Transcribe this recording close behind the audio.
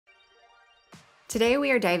Today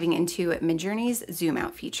we are diving into Midjourney's Zoom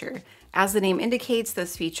Out feature. As the name indicates,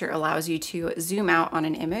 this feature allows you to zoom out on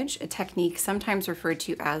an image, a technique sometimes referred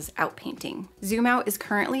to as outpainting. Zoom Out is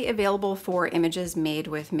currently available for images made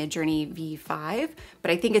with Midjourney V5,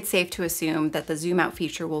 but I think it's safe to assume that the Zoom Out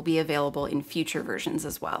feature will be available in future versions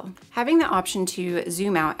as well. Having the option to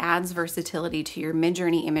zoom out adds versatility to your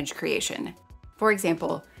Midjourney image creation. For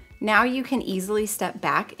example, now you can easily step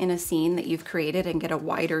back in a scene that you've created and get a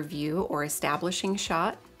wider view or establishing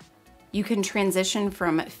shot. You can transition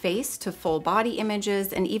from face to full body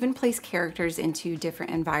images and even place characters into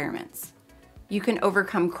different environments. You can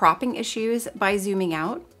overcome cropping issues by zooming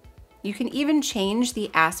out. You can even change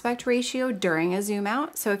the aspect ratio during a zoom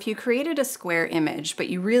out. So if you created a square image, but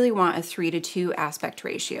you really want a 3:2 aspect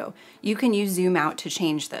ratio, you can use zoom out to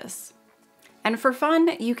change this. And for fun,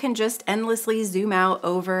 you can just endlessly zoom out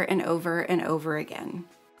over and over and over again.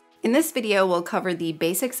 In this video, we'll cover the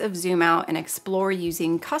basics of zoom out and explore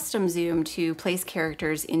using custom zoom to place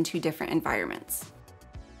characters into different environments.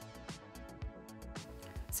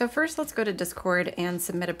 So first, let's go to Discord and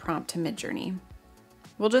submit a prompt to Midjourney.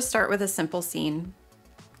 We'll just start with a simple scene.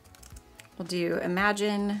 We'll do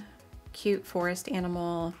imagine cute forest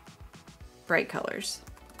animal, bright colors.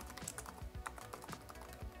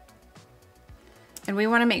 And we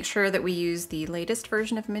want to make sure that we use the latest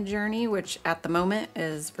version of Midjourney, which at the moment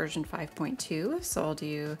is version 5.2. So I'll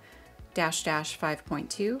do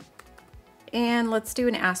 --5.2. And let's do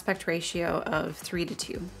an aspect ratio of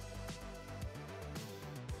 3:2.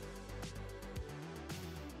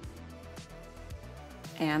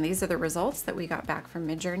 And these are the results that we got back from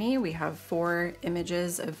Midjourney. We have 4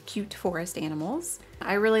 images of cute forest animals.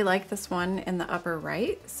 I really like this one in the upper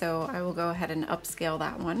right, so I will go ahead and upscale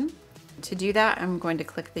that one. To do that, I'm going to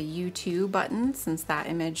click the U2 button since that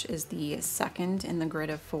image is the second in the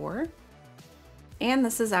grid of 4. And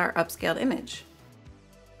this is our upscaled image.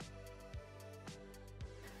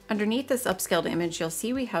 Underneath this upscaled image, you'll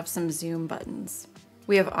see we have some zoom buttons.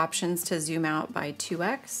 We have options to zoom out by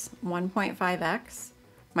 2x, 1.5x,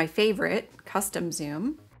 my favorite, custom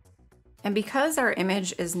zoom. And because our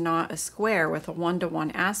image is not a square with a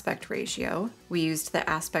 1:1 aspect ratio, we used the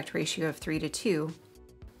aspect ratio of 3:2.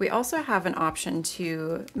 We also have an option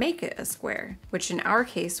to make it a square, which in our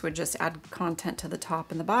case would just add content to the top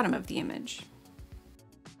and the bottom of the image.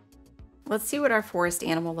 Let's see what our forest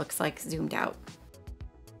animal looks like zoomed out.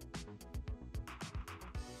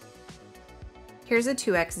 Here's a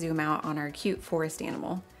 2x zoom out on our cute forest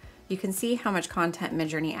animal. You can see how much content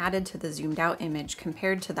Midjourney added to the zoomed out image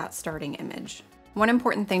compared to that starting image. One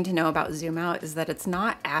important thing to know about zoom out is that it's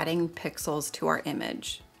not adding pixels to our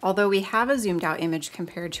image. Although we have a zoomed out image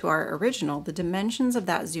compared to our original, the dimensions of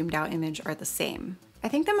that zoomed out image are the same. I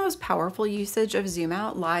think the most powerful usage of zoom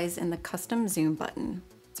out lies in the custom zoom button.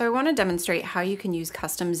 So I want to demonstrate how you can use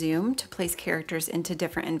custom zoom to place characters into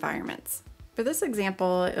different environments. For this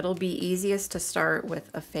example, it'll be easiest to start with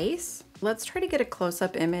a face. Let's try to get a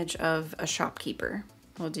close-up image of a shopkeeper.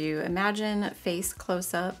 We'll do imagine, face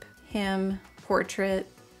close-up, him, portrait.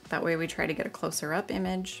 That way we try to get a closer up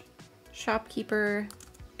image, shopkeeper,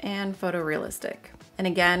 and photorealistic. And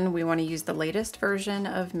again, we want to use the latest version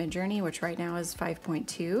of Midjourney, which right now is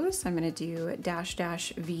 5.2. So I'm going to do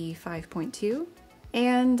 --V 5.2.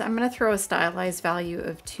 And I'm going to throw a stylized value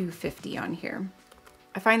of 250 on here.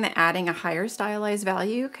 I find that adding a higher stylized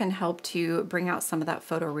value can help to bring out some of that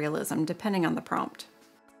photorealism depending on the prompt.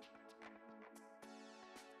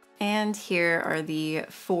 And here are the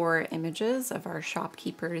 4 images of our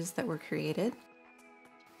shopkeepers that were created.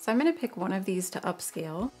 So I'm going to pick one of these to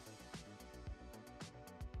upscale.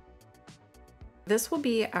 This will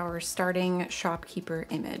be our starting shopkeeper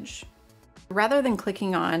image. Rather than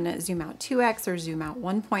clicking on zoom out 2x or zoom out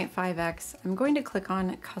 1.5x, I'm going to click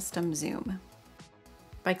on custom zoom.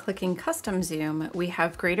 By clicking custom zoom, we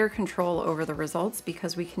have greater control over the results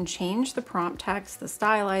because we can change the prompt text, the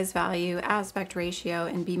stylized value, aspect ratio,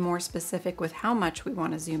 and be more specific with how much we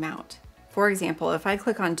want to zoom out. For example, if I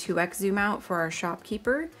click on 2x zoom out for our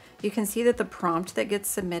shopkeeper, you can see that the prompt that gets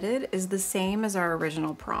submitted is the same as our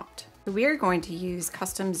original prompt. So we are going to use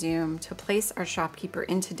custom zoom to place our shopkeeper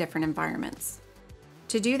into different environments.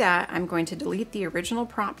 To do that, I'm going to delete the original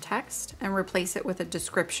prompt text and replace it with a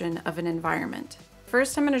description of an environment.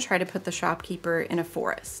 First, I'm going to try to put the shopkeeper in a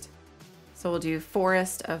forest. So we'll do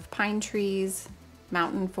forest of pine trees,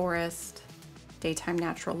 mountain forest, daytime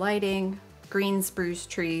natural lighting, green spruce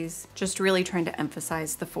trees, just really trying to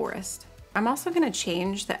emphasize the forest. I'm also going to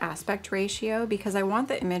change the aspect ratio because I want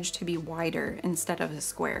the image to be wider instead of a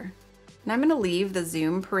square. And I'm going to leave the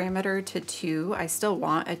zoom parameter to 2. I still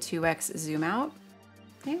want a 2x zoom out.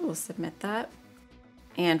 Okay, we'll submit that.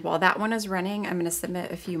 And while that one is running, I'm going to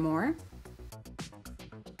submit a few more.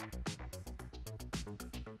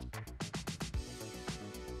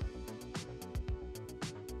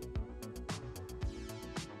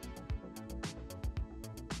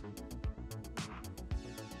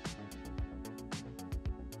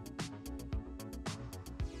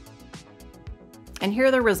 And here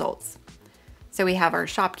are the results. So we have our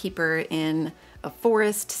shopkeeper in a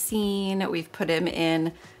forest scene. We've put him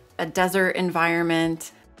in a desert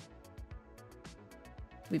environment.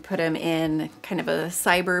 We put him in kind of a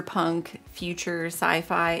cyberpunk future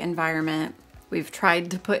sci-fi environment. We've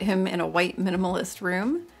tried to put him in a white minimalist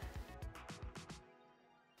room.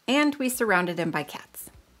 And we surrounded him by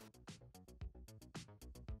cats.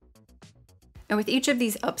 And with each of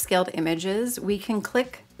these upscaled images, we can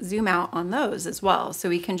click zoom out on those as well. So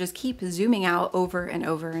we can just keep zooming out over and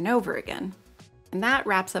over and over again. And that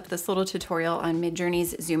wraps up this little tutorial on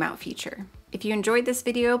Midjourney's Zoom Out feature. If you enjoyed this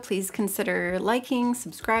video, please consider liking,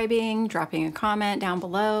 subscribing, dropping a comment down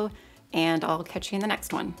below, and I'll catch you in the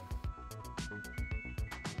next one.